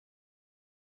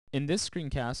In this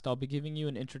screencast, I'll be giving you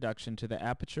an introduction to the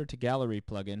ApertureToGallery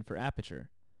plugin for Aperture.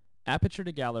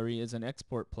 ApertureToGallery is an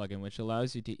export plugin which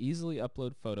allows you to easily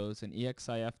upload photos and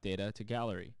EXIF data to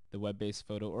Gallery, the web-based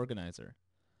photo organizer.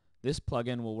 This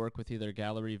plugin will work with either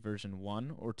Gallery version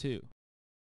 1 or 2.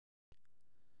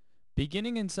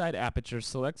 Beginning inside Aperture,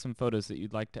 select some photos that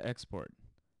you'd like to export.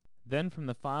 Then from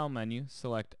the File menu,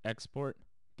 select Export,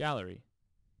 Gallery.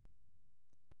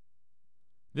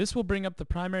 This will bring up the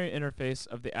primary interface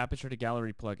of the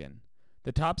ApertureToGallery plugin.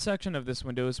 The top section of this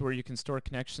window is where you can store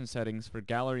connection settings for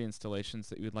gallery installations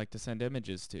that you would like to send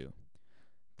images to.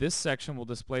 This section will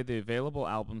display the available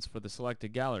albums for the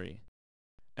selected gallery.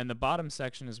 And the bottom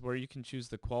section is where you can choose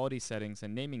the quality settings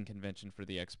and naming convention for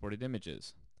the exported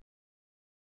images.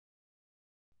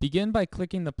 Begin by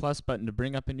clicking the plus button to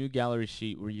bring up a new gallery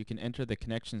sheet where you can enter the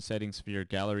connection settings for your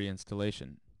gallery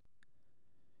installation.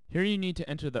 Here you need to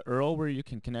enter the URL where you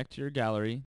can connect to your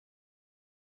gallery,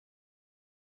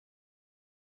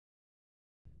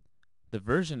 the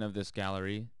version of this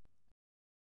gallery,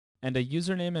 and a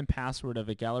username and password of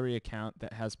a gallery account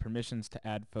that has permissions to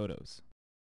add photos.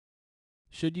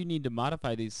 Should you need to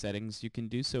modify these settings, you can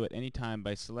do so at any time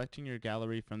by selecting your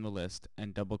gallery from the list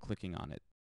and double-clicking on it.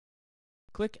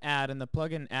 Click Add and the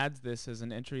plugin adds this as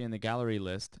an entry in the gallery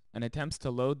list and attempts to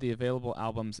load the available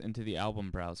albums into the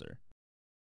album browser.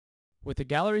 With the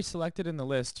gallery selected in the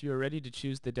list, you are ready to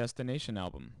choose the destination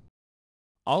album.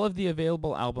 All of the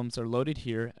available albums are loaded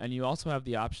here, and you also have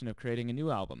the option of creating a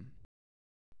new album.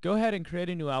 Go ahead and create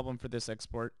a new album for this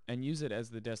export and use it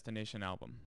as the destination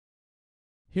album.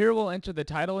 Here we'll enter the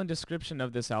title and description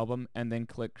of this album and then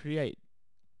click Create.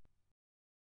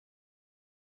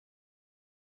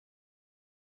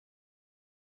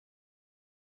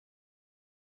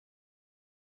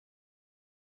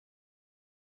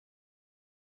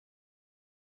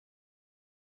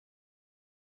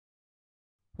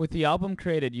 With the album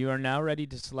created, you are now ready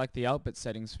to select the output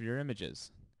settings for your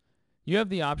images. You have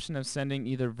the option of sending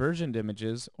either versioned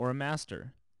images or a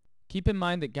master. Keep in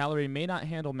mind that Gallery may not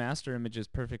handle master images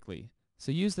perfectly,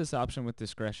 so use this option with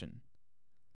discretion.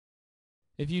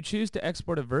 If you choose to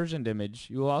export a versioned image,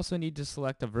 you will also need to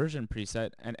select a version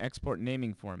preset and export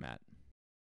naming format.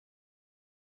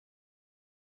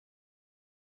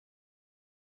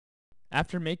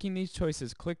 After making these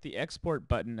choices, click the Export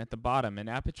button at the bottom and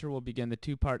Aperture will begin the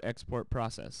two-part export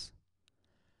process.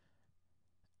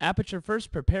 Aperture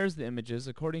first prepares the images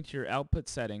according to your output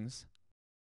settings.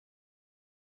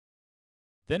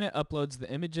 Then it uploads the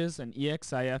images and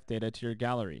EXIF data to your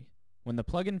gallery. When the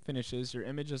plugin finishes, your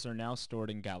images are now stored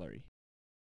in Gallery.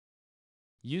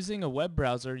 Using a web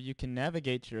browser, you can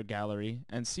navigate to your gallery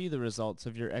and see the results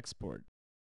of your export.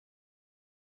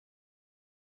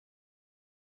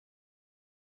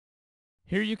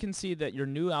 Here you can see that your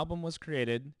new album was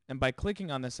created, and by clicking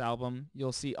on this album,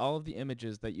 you'll see all of the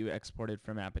images that you exported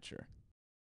from Aperture.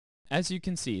 As you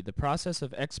can see, the process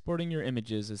of exporting your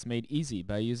images is made easy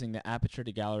by using the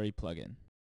ApertureToGallery plugin.